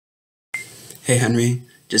Hey Henry,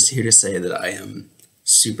 just here to say that I am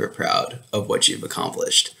super proud of what you've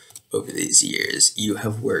accomplished over these years. You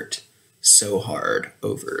have worked so hard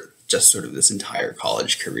over just sort of this entire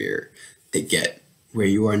college career to get where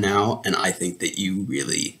you are now, and I think that you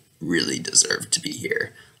really, really deserve to be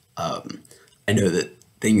here. I know that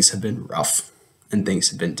things have been rough and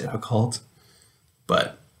things have been difficult,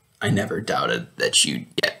 but I never doubted that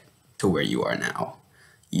you'd get to where you are now.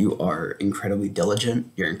 You are incredibly diligent,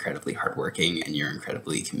 you're incredibly hardworking, and you're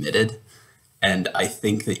incredibly committed. And I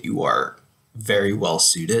think that you are very well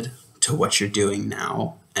suited to what you're doing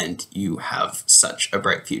now, and you have such a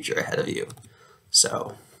bright future ahead of you.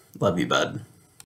 So, love you, bud.